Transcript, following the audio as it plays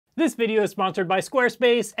This video is sponsored by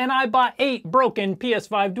Squarespace, and I bought 8 broken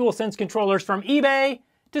PS5 DualSense controllers from eBay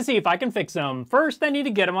to see if I can fix them. First, I need to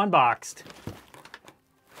get them unboxed.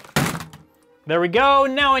 There we go,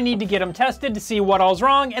 now I need to get them tested to see what all's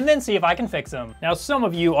wrong and then see if I can fix them. Now some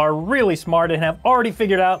of you are really smart and have already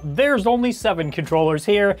figured out there's only 7 controllers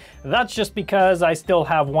here. That's just because I still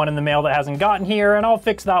have one in the mail that hasn't gotten here, and I'll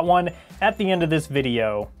fix that one at the end of this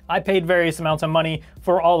video. I paid various amounts of money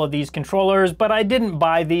for all of these controllers, but I didn't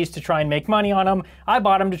buy these to try and make money on them. I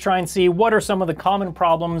bought them to try and see what are some of the common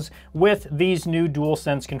problems with these new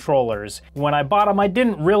DualSense controllers. When I bought them, I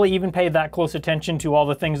didn't really even pay that close attention to all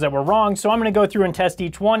the things that were wrong, so I'm gonna go through and test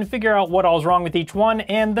each one, figure out what all's wrong with each one,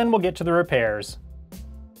 and then we'll get to the repairs.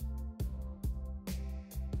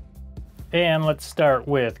 And let's start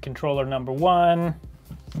with controller number 1.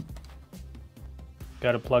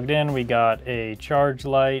 Got it plugged in, we got a charge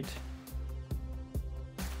light.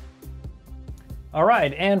 All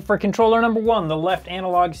right, and for controller number 1, the left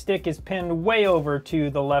analog stick is pinned way over to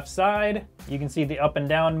the left side. You can see the up and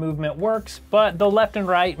down movement works, but the left and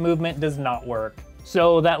right movement does not work.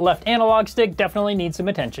 So that left analog stick definitely needs some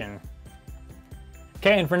attention.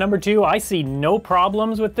 Okay, and for number 2, I see no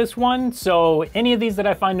problems with this one. So any of these that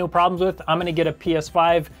I find no problems with, I'm gonna get a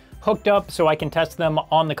PS5 hooked up so I can test them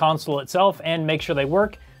on the console itself and make sure they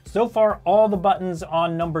work. So far, all the buttons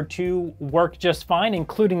on number 2 work just fine,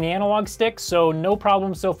 including the analog stick, so no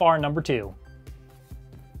problem so far on number 2.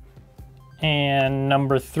 And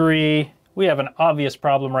number 3, we have an obvious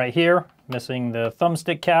problem right here, missing the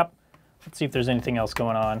thumbstick cap. Let's see if there's anything else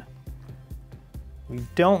going on. We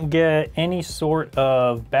don't get any sort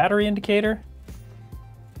of battery indicator.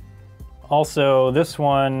 Also, this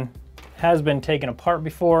one has been taken apart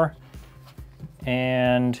before,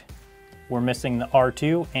 and we're missing the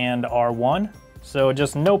R2 and R1. So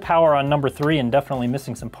just no power on number 3 and definitely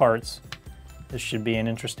missing some parts. This should be an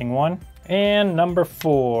interesting one. And number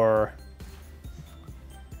 4.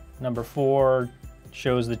 Number 4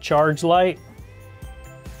 shows the charge light.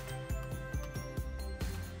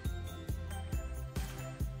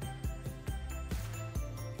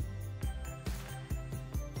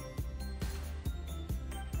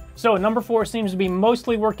 So number 4 seems to be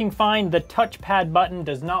mostly working fine. The touchpad button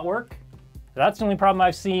does not work. That's the only problem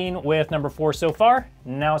I've seen with number 4 so far.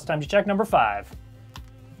 Now it's time to check number 5.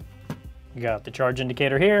 You got the charge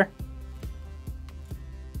indicator here.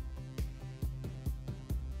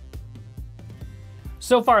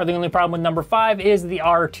 So far, the only problem with number 5 is the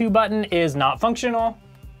R2 button is not functional.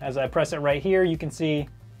 As I press it right here, you can see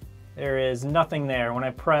there is nothing there. When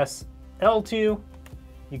I press L2,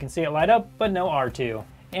 you can see it light up, but no R2.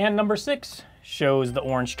 And number 6 shows the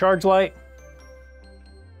orange charge light.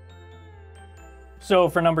 So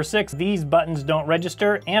for number 6, these buttons don't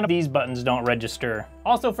register and these buttons don't register.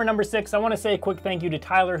 Also for number 6, I want to say a quick thank you to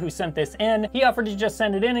Tyler who sent this in. He offered to just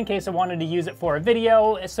send it in case I wanted to use it for a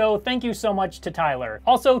video, so thank you so much to Tyler.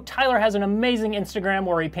 Also, Tyler has an amazing Instagram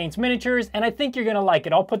where he paints miniatures, and I think you're gonna like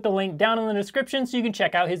it. I'll put the link down in the description so you can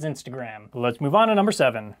check out his Instagram. Let's move on to number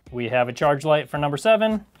 7. We have a charge light for number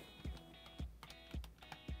 7.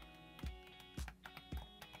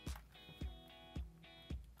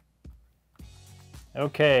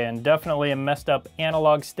 Okay, and definitely a messed up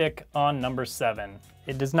analog stick on number 7.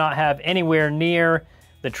 It does not have anywhere near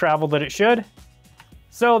the travel that it should.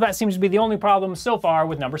 So that seems to be the only problem so far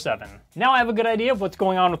with number 7. Now I have a good idea of what's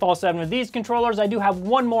going on with all 7 of these controllers. I do have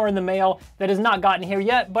one more in the mail that has not gotten here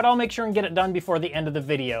yet, but I'll make sure and get it done before the end of the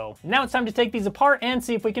video. Now it's time to take these apart and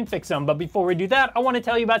see if we can fix them. But before we do that, I want to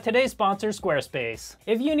tell you about today's sponsor, Squarespace.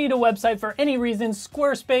 If you need a website for any reason,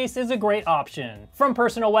 Squarespace is a great option. From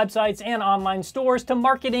personal websites and online stores to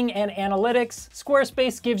marketing and analytics,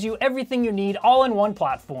 Squarespace gives you everything you need all in one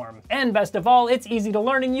platform. And best of all, it's easy to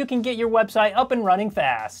learn and you can get your website up and running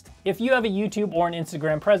fast. If you have a YouTube or an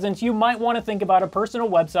Instagram presence, you might want to think about a personal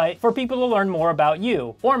website for people to learn more about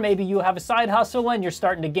you. Or maybe you have a side hustle and you're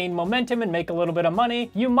starting to gain momentum and make a little bit of money,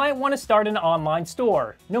 you might want to start an online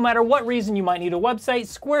store. No matter what reason you might need a website,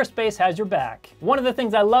 Squarespace has your back. One of the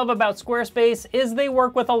things I love about Squarespace is they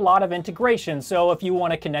work with a lot of integration. So if you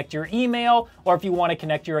want to connect your email, or if you want to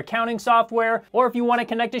connect your accounting software, or if you want to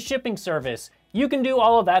connect a shipping service, you can do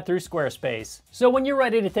all of that through Squarespace. So when you're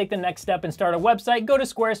ready to take the next step and start a website, go to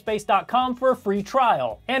squarespace.com for a free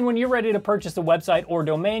trial. And when you're ready to purchase a website or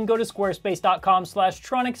domain, go to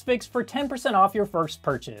squarespace.com/TronicsFix for 10% off your first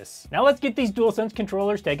purchase. Now let's get these DualSense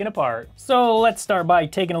controllers taken apart. So let's start by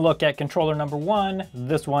taking a look at controller number 1.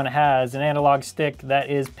 This one has an analog stick that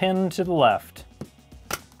is pinned to the left.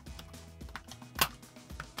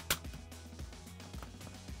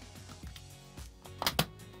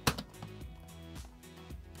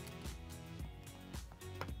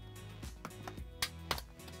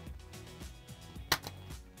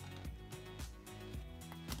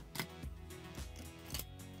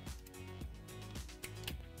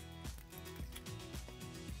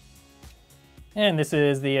 And this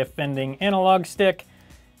is the offending analog stick.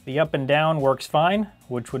 The up and down works fine,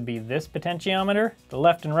 which would be this potentiometer. The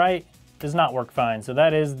left and right does not work fine, so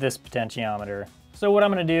that is this potentiometer. So what I'm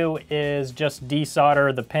gonna do is just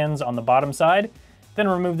desolder the pins on the bottom side, then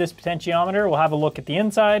remove this potentiometer, we'll have a look at the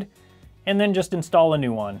inside, and then just install a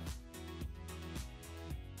new one.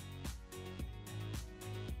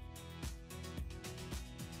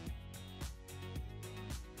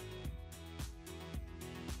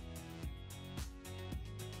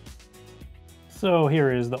 So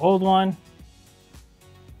here is the old one.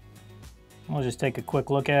 We'll just take a quick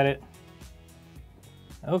look at it.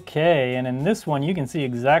 Okay, and in this one you can see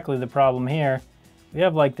exactly the problem here. We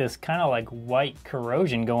have like this kind of like white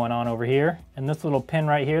corrosion going on over here. And this little pin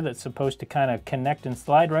right here that's supposed to kind of connect and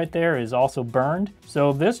slide right there is also burned.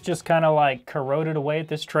 So this just kind of like corroded away at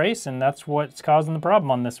this trace, and that's what's causing the problem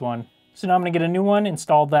on this one. So now I'm gonna get a new one,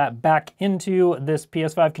 install that back into this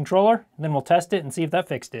PS5 controller, and then we'll test it and see if that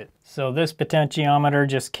fixed it. So this potentiometer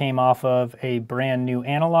just came off of a brand new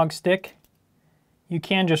analog stick. You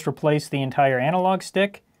can just replace the entire analog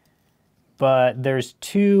stick, but there's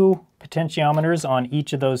 2 potentiometers on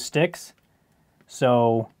each of those sticks.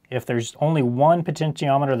 So if there's only one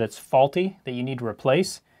potentiometer that's faulty that you need to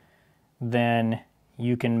replace, then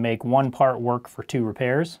you can make one part work for 2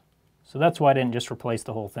 repairs. So that's why I didn't just replace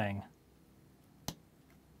the whole thing.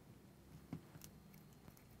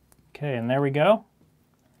 Okay, and there we go.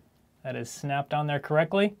 That is snapped on there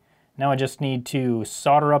correctly. Now I just need to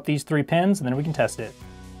solder up these 3 pins and then we can test it.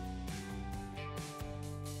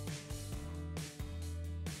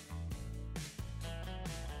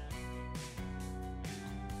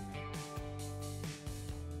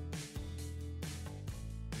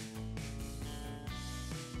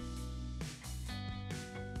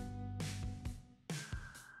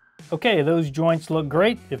 Okay, those joints look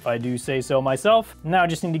great, if I do say so myself. Now I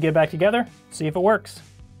just need to get it back together, see if it works.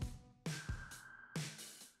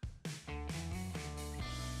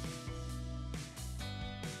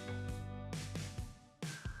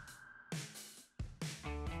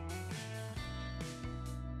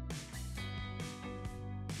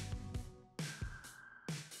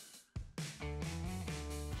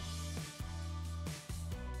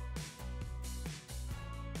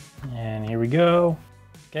 And here we go.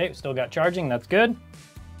 Okay, still got charging, that's good.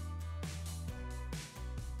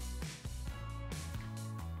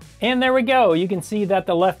 And there we go. You can see that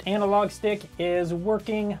the left analog stick is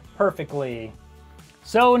working perfectly.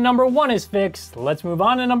 So number 1 is fixed. Let's move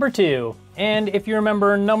on to number 2. And if you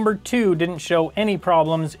remember, number 2 didn't show any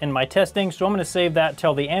problems in my testing, so I'm gonna save that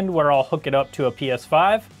till the end where I'll hook it up to a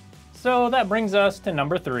PS5. So that brings us to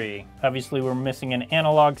number 3. Obviously we're missing an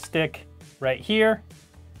analog stick right here.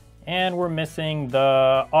 And we're missing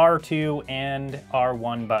the R2 and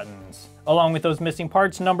R1 buttons. Along with those missing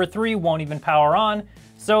parts, number 3 won't even power on,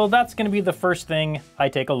 so that's gonna be the first thing I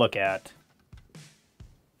take a look at.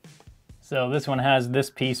 So this one has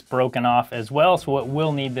this piece broken off as well, so it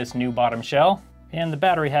will need this new bottom shell. And the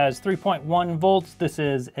battery has 3.1 volts. This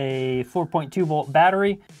is a 4.2 volt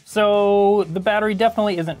battery. So the battery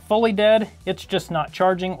definitely isn't fully dead, it's just not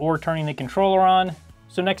charging or turning the controller on.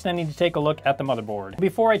 So next I need to take a look at the motherboard.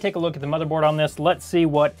 Before I take a look at the motherboard on this, let's see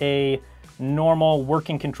what a normal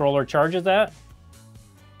working controller charges at.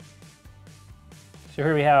 So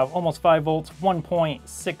here we have almost 5 volts,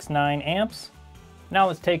 1.69 amps. Now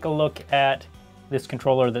let's take a look at this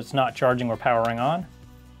controller that's not charging or powering on.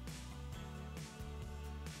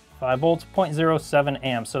 5 volts, 0.07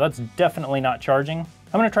 amps, so that's definitely not charging.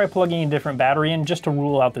 I'm gonna try plugging a different battery in just to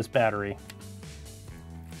rule out this battery.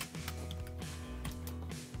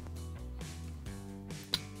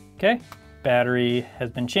 Okay, battery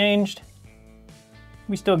has been changed.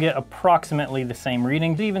 We still get approximately the same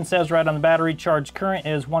reading. It even says right on the battery, charge current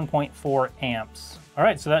is 1.4 amps. All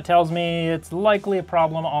right, so that tells me it's likely a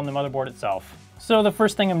problem on the motherboard itself. So the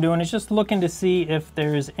first thing I'm doing is just looking to see if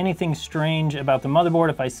there's anything strange about the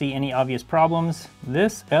motherboard, if I see any obvious problems.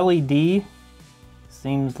 This LED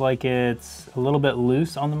seems like it's a little bit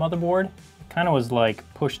loose on the motherboard. It kind of was like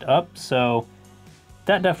pushed up, so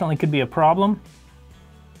that definitely could be a problem.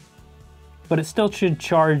 But it still should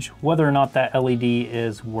charge whether or not that LED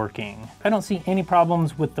is working. I don't see any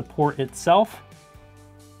problems with the port itself.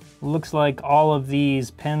 Looks like all of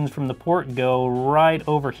these pins from the port go right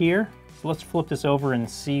over here. So let's flip this over and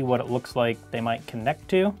see what it looks like they might connect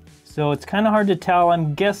to. So it's kind of hard to tell.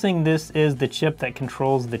 I'm guessing this is the chip that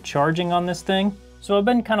controls the charging on this thing. So I've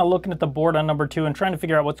been kind of looking at the board on number 2 and trying to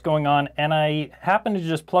figure out what's going on, and I happened to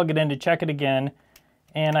just plug it in to check it again,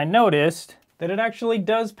 and I noticed that it actually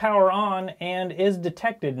does power on and is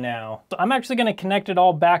detected now. So I'm actually gonna connect it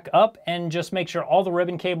all back up and just make sure all the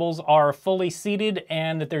ribbon cables are fully seated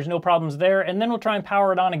and that there's no problems there, and then we'll try and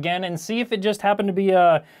power it on again and see if it just happened to be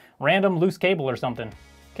a random loose cable or something.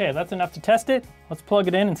 Okay, that's enough to test it. Let's plug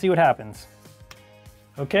it in and see what happens.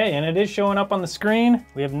 Okay, and it is showing up on the screen.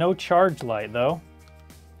 We have no charge light though.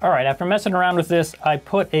 All right, after messing around with this, I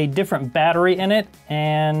put a different battery in it,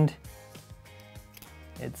 and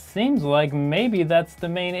it seems like maybe that's the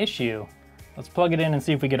main issue. Let's plug it in and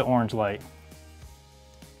see if we get an orange light.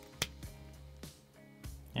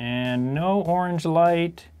 And no orange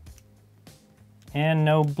light, and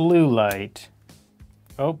no blue light.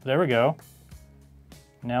 Oh, there we go.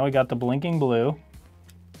 Now we got the blinking blue.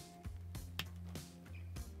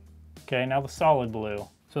 Okay, now the solid blue.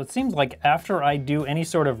 So it seems like after I do any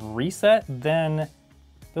sort of reset, then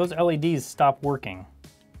those LEDs stop working.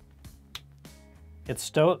 It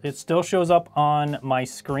still shows up on my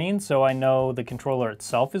screen, so I know the controller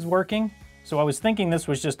itself is working. So I was thinking this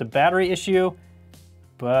was just a battery issue,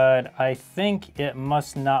 but I think it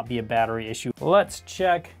must not be a battery issue. Let's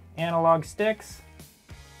check analog sticks.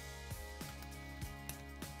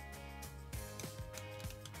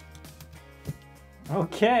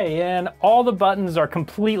 Okay, and all the buttons are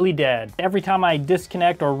completely dead. Every time I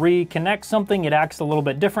disconnect or reconnect something, it acts a little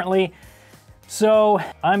bit differently. So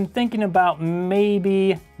I'm thinking about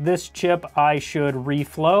maybe this chip I should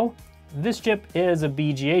reflow. This chip is a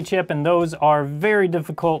BGA chip, and those are very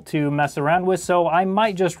difficult to mess around with, so I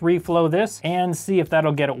might just reflow this and see if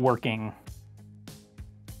that'll get it working.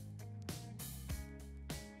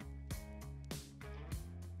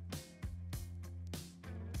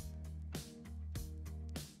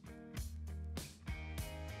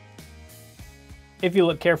 If you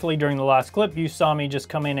look carefully during the last clip, you saw me just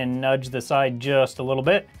come in and nudge the side just a little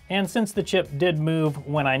bit. And since the chip did move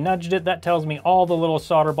when I nudged it, that tells me all the little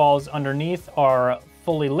solder balls underneath are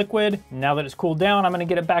fully liquid. Now that it's cooled down, I'm gonna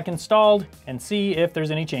get it back installed and see if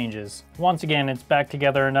there's any changes. Once again, it's back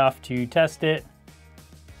together enough to test it.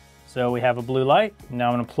 So we have a blue light. Now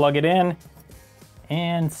I'm gonna plug it in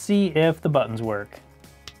and see if the buttons work.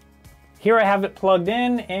 Here I have it plugged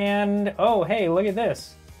in, and oh, hey, look at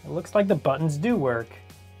this. It looks like the buttons do work.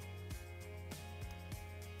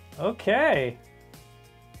 Okay.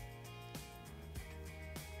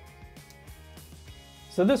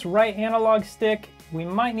 So this right analog stick, we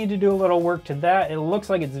might need to do a little work to that. It looks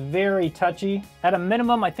like it's very touchy. At a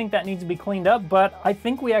minimum, I think that needs to be cleaned up, but I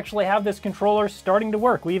think we actually have this controller starting to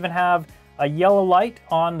work. We even have a yellow light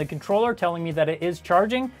on the controller telling me that it is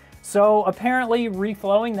charging. So apparently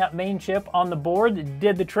reflowing that main chip on the board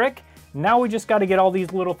did the trick. Now we just got to get all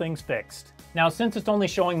these little things fixed. Now, since it's only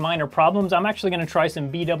showing minor problems, I'm actually going to try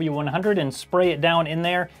some BW100 and spray it down in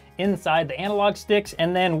there inside the analog sticks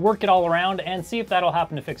and then work it all around and see if that'll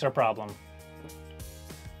happen to fix our problem.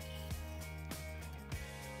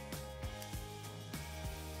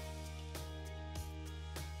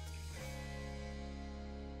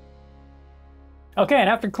 Okay, and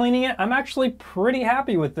after cleaning it, I'm actually pretty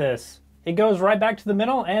happy with this. It goes right back to the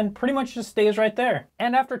middle and pretty much just stays right there.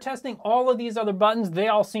 And after testing all of these other buttons, they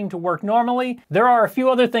all seem to work normally. There are a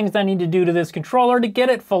few other things I need to do to this controller to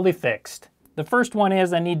get it fully fixed. The first one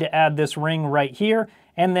is I need to add this ring right here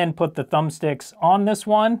and then put the thumbsticks on this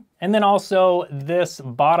one. And then also this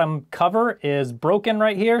bottom cover is broken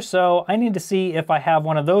right here, so I need to see if I have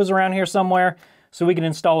one of those around here somewhere so we can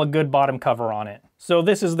install a good bottom cover on it. So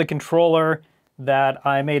this is the controller that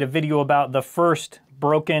I made a video about, the first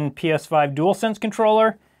Broken PS5 DualSense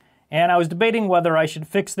controller, and I was debating whether I should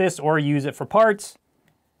fix this or use it for parts.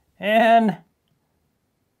 And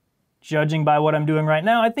judging by what I'm doing right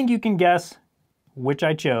now, I think you can guess which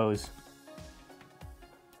I chose.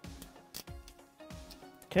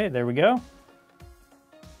 Okay, there we go.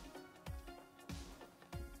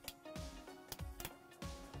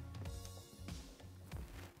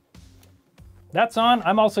 That's on.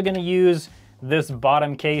 I'm also going to use this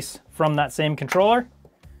bottom case from that same controller.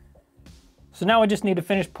 So now I just need to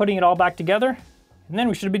finish putting it all back together, and then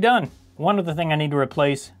we should be done. One other thing I need to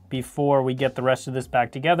replace before we get the rest of this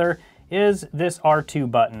back together is this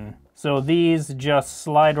R2 button. So these just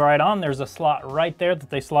slide right on. There's a slot right there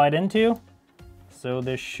that they slide into. So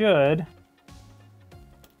this should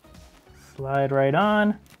slide right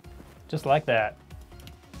on, just like that.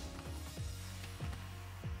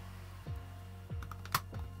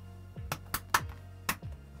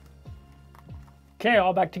 Okay,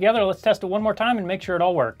 all back together. Let's test it one more time and make sure it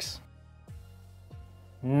all works.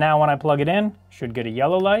 Now when I plug it in, should get a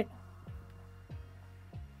yellow light.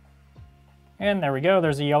 And there we go,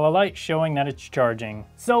 there's a yellow light showing that it's charging.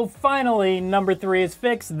 So finally, number 3 is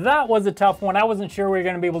fixed. That was a tough one. I wasn't sure we were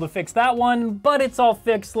gonna be able to fix that one, but it's all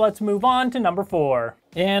fixed. Let's move on to number 4.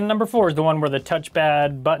 And number 4 is the one where the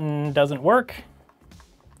touchpad button doesn't work.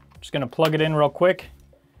 Just gonna plug it in real quick.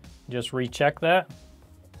 Just recheck that.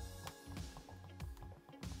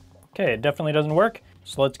 Okay, it definitely doesn't work.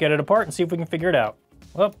 So let's get it apart and see if we can figure it out.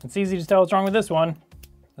 Well, it's easy to tell what's wrong with this one.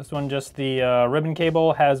 This one, just the ribbon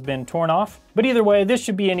cable has been torn off. But either way, this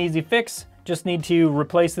should be an easy fix. Just need to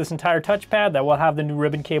replace this entire touchpad that will have the new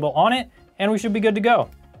ribbon cable on it, and we should be good to go.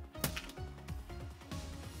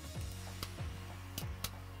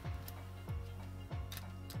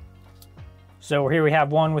 So here we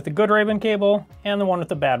have one with the good ribbon cable and the one with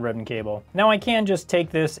the bad ribbon cable. Now I can just take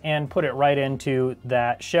this and put it right into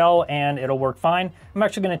that shell and it'll work fine. I'm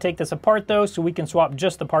actually gonna take this apart though, so we can swap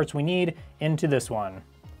just the parts we need into this one.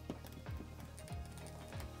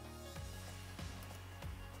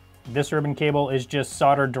 This ribbon cable is just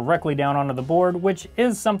soldered directly down onto the board, which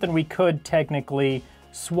is something we could technically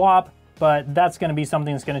swap, but that's gonna be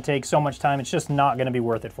something that's gonna take so much time, it's just not gonna be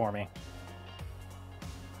worth it for me.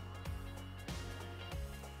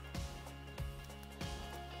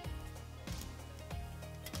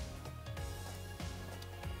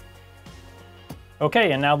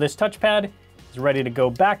 Okay, and now this touchpad is ready to go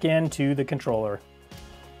back into the controller.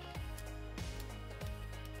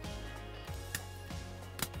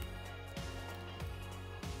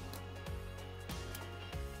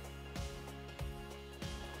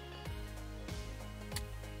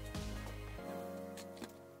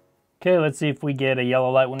 Okay, let's see if we get a yellow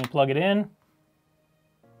light when we plug it in.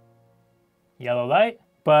 Yellow light.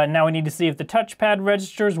 But now we need to see if the touchpad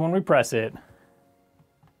registers when we press it.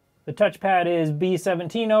 The touchpad is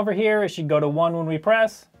B17 over here. It should go to 1 when we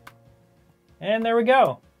press. And there we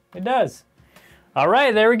go. It does. All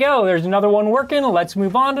right, there we go. There's another one working. Let's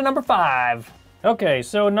move on to number 5. Okay,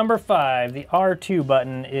 so number 5, the R2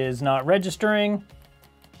 button is not registering.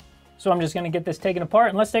 So I'm just gonna get this taken apart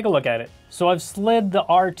and let's take a look at it. So I've slid the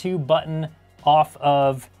R2 button off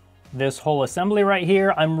of this whole assembly right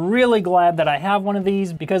here. I'm really glad that I have one of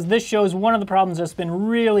these because this shows one of the problems that's been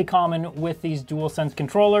really common with these DualSense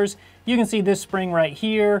controllers. You can see this spring right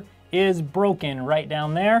here is broken right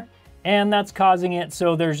down there, and that's causing it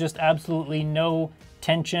so there's just absolutely no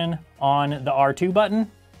tension on the R2 button.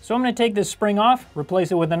 So I'm gonna take this spring off,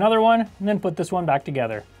 replace it with another one, and then put this one back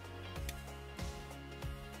together.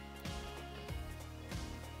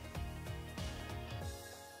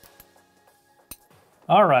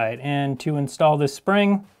 All right, and to install this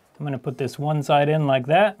spring, I'm gonna put this one side in like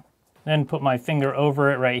that, then put my finger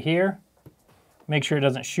over it right here. Make sure it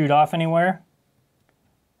doesn't shoot off anywhere.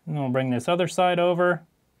 And then we'll bring this other side over.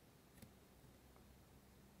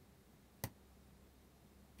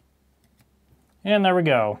 And there we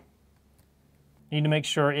go. Need to make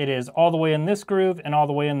sure it is all the way in this groove and all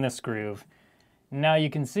the way in this groove. Now you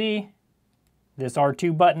can see this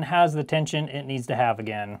R2 button has the tension it needs to have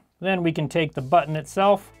again. Then we can take the button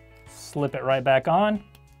itself, slip it right back on,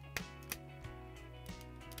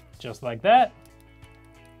 just like that.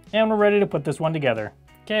 And we're ready to put this one together.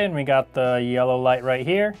 Okay, and we got the yellow light right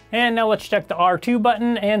here. And now let's check the R2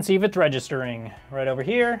 button and see if it's registering. Right over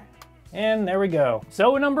here. And there we go.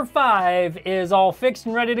 So number 5 is all fixed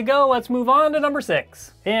and ready to go. Let's move on to number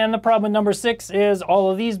 6. And the problem with number 6 is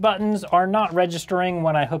all of these buttons are not registering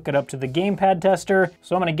when I hook it up to the gamepad tester.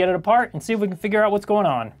 So I'm gonna get it apart and see if we can figure out what's going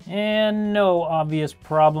on. And no obvious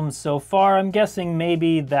problems so far. I'm guessing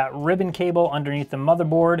maybe that ribbon cable underneath the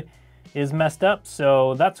motherboard is messed up.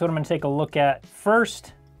 So that's what I'm gonna take a look at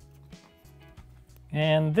first.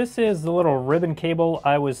 And this is the little ribbon cable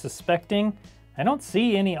I was suspecting. I don't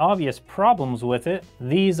see any obvious problems with it.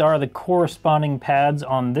 These are the corresponding pads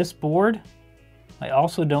on this board. I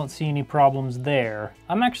also don't see any problems there.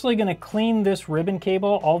 I'm actually gonna clean this ribbon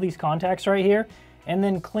cable, all these contacts right here, and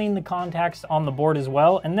then clean the contacts on the board as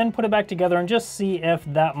well, and then put it back together and just see if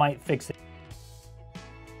that might fix it.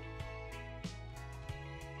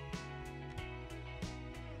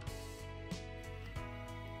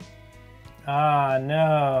 Ah,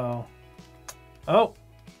 no. Oh.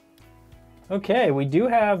 Okay, we do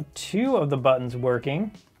have 2 of the buttons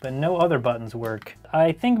working, but no other buttons work.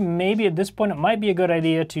 I think maybe at this point it might be a good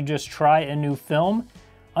idea to just try a new film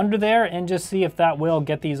under there and just see if that will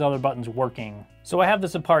get these other buttons working. So I have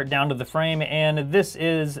this apart down to the frame, and this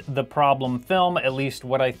is the problem film, at least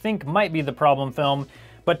what I think might be the problem film.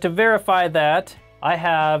 But to verify that, I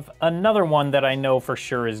have another one that I know for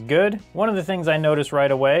sure is good. One of the things I noticed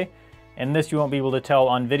right away, and this you won't be able to tell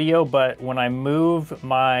on video, but when I move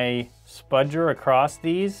my spudger across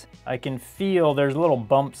these, I can feel there's little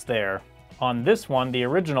bumps there on this one, the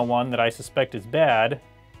original one that I suspect is bad,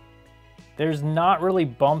 there's not really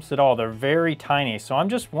bumps at all. They're very tiny. So I'm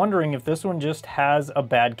just wondering if this one just has a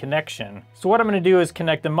bad connection. So what I'm gonna do is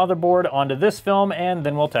connect the motherboard onto this film and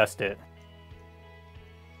then we'll test it.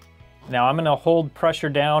 Now I'm gonna hold pressure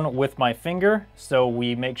down with my finger so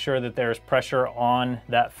we make sure that there's pressure on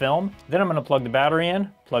that film. Then I'm gonna plug the battery in,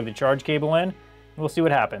 plug the charge cable in, and we'll see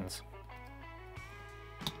what happens.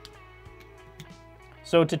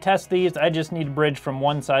 So to test these, I just need to bridge from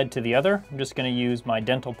one side to the other. I'm just gonna use my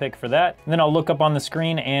dental pick for that. And then I'll look up on the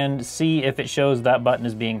screen and see if it shows that button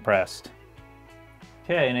is being pressed.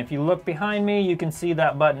 Okay, and if you look behind me, you can see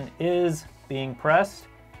that button is being pressed.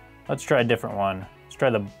 Let's try a different one. Let's try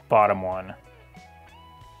the bottom one.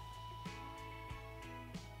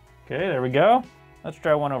 Okay, there we go. Let's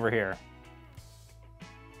try one over here.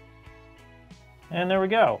 And there we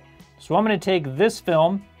go. So I'm gonna take this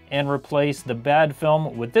film and replace the bad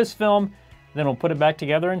film with this film, then we'll put it back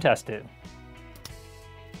together and test it.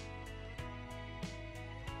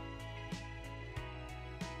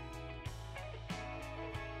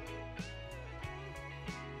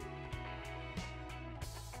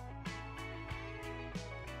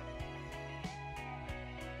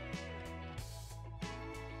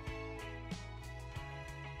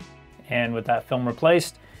 And with that film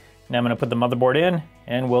replaced, now I'm gonna put the motherboard in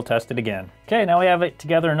and we'll test it again. Okay, now we have it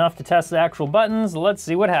together enough to test the actual buttons. Let's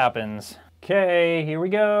see what happens. Okay, here we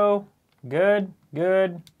go. Good,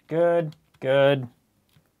 good, good, good.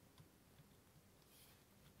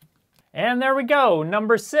 And there we go.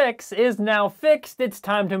 Number 6 is now fixed. It's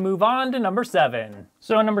time to move on to number 7.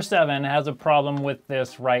 So number 7 has a problem with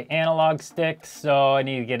this right analog stick, so I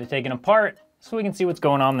need to get it taken apart so we can see what's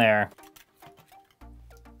going on there.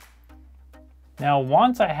 Now,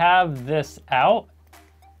 once I have this out,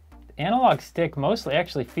 the analog stick mostly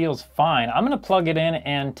actually feels fine. I'm gonna plug it in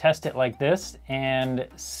and test it like this and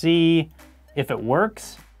see if it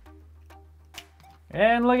works.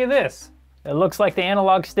 And look at this. It looks like the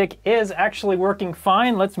analog stick is actually working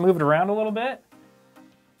fine. Let's move it around a little bit.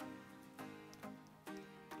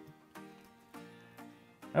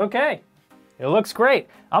 Okay, it looks great.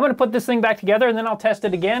 I'm gonna put this thing back together and then I'll test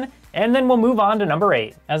it again, and then we'll move on to number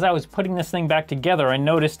 8. As I was putting this thing back together, I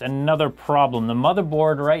noticed another problem. The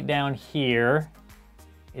motherboard right down here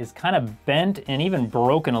is kind of bent and even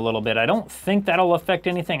broken a little bit. I don't think that'll affect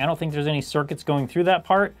anything. I don't think there's any circuits going through that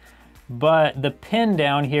part, but the pin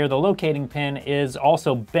down here, the locating pin, is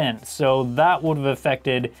also bent. So that would have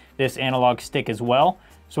affected this analog stick as well.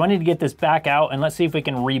 So I need to get this back out and let's see if we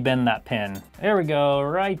can rebend that pin. There we go,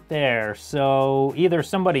 right there. So either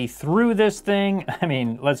somebody threw this thing, I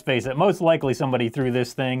mean, let's face it, most likely somebody threw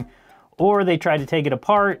this thing, or they tried to take it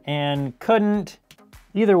apart and couldn't.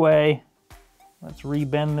 Either way, let's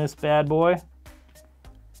rebend this bad boy.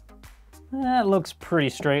 That looks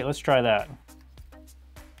pretty straight, let's try that.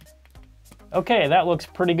 Okay, that looks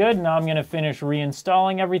pretty good. Now I'm gonna finish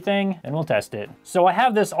reinstalling everything and we'll test it. So I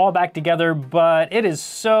have this all back together, but it is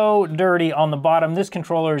so dirty on the bottom. This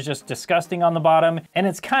controller is just disgusting on the bottom and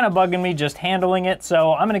it's kind of bugging me just handling it.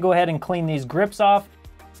 So I'm gonna go ahead and clean these grips off.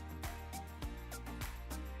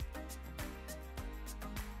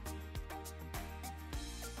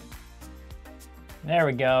 There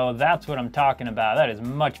we go, that's what I'm talking about. That is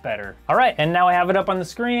much better. All right, and now I have it up on the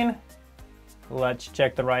screen. Let's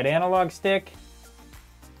check the right analog stick.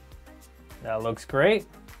 That looks great.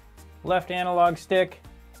 Left analog stick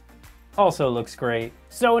also looks great.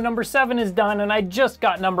 So number 7 is done and I just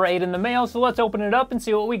got number 8 in the mail, so let's open it up and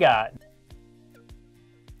see what we got.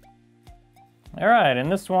 All right, and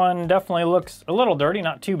this one definitely looks a little dirty,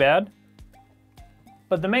 not too bad.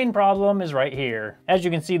 But the main problem is right here. As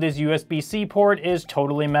you can see, this USB-C port is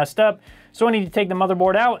totally messed up. So I need to take the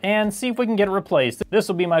motherboard out and see if we can get it replaced. This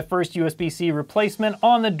will be my first USB-C replacement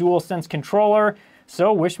on the DualSense controller,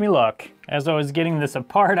 so wish me luck. As I was getting this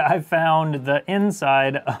apart, I found the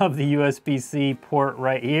inside of the USB-C port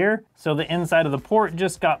right here. So the inside of the port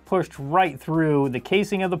just got pushed right through the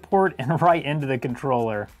casing of the port and right into the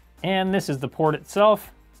controller. And this is the port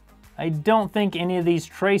itself. I don't think any of these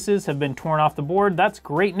traces have been torn off the board. That's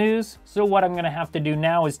great news. So what I'm gonna have to do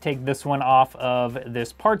now is take this one off of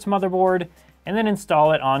this parts motherboard and then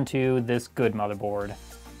install it onto this good motherboard.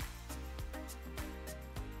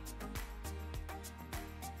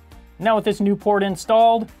 Now with this new port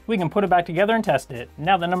installed, we can put it back together and test it.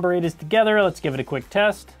 Now the number 8 is together, let's give it a quick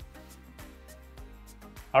test.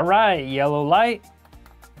 All right, yellow light.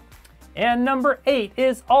 And number 8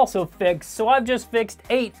 is also fixed, so I've just fixed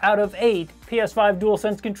 8 out of 8 PS5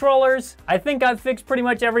 DualSense controllers. I think I've fixed pretty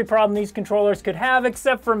much every problem these controllers could have,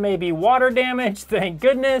 except for maybe water damage, thank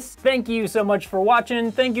goodness. Thank you so much for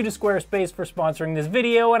watching, thank you to Squarespace for sponsoring this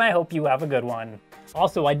video, and I hope you have a good one.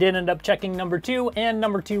 Also, I did end up checking number 2, and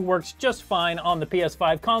number 2 works just fine on the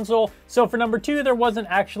PS5 console, so for number 2, there wasn't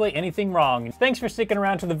actually anything wrong. Thanks for sticking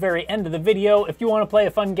around to the very end of the video. If you want to play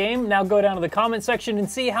a fun game, now go down to the comment section and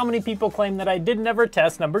see how many people claim that I did never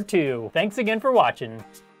test number 2. Thanks again for watching.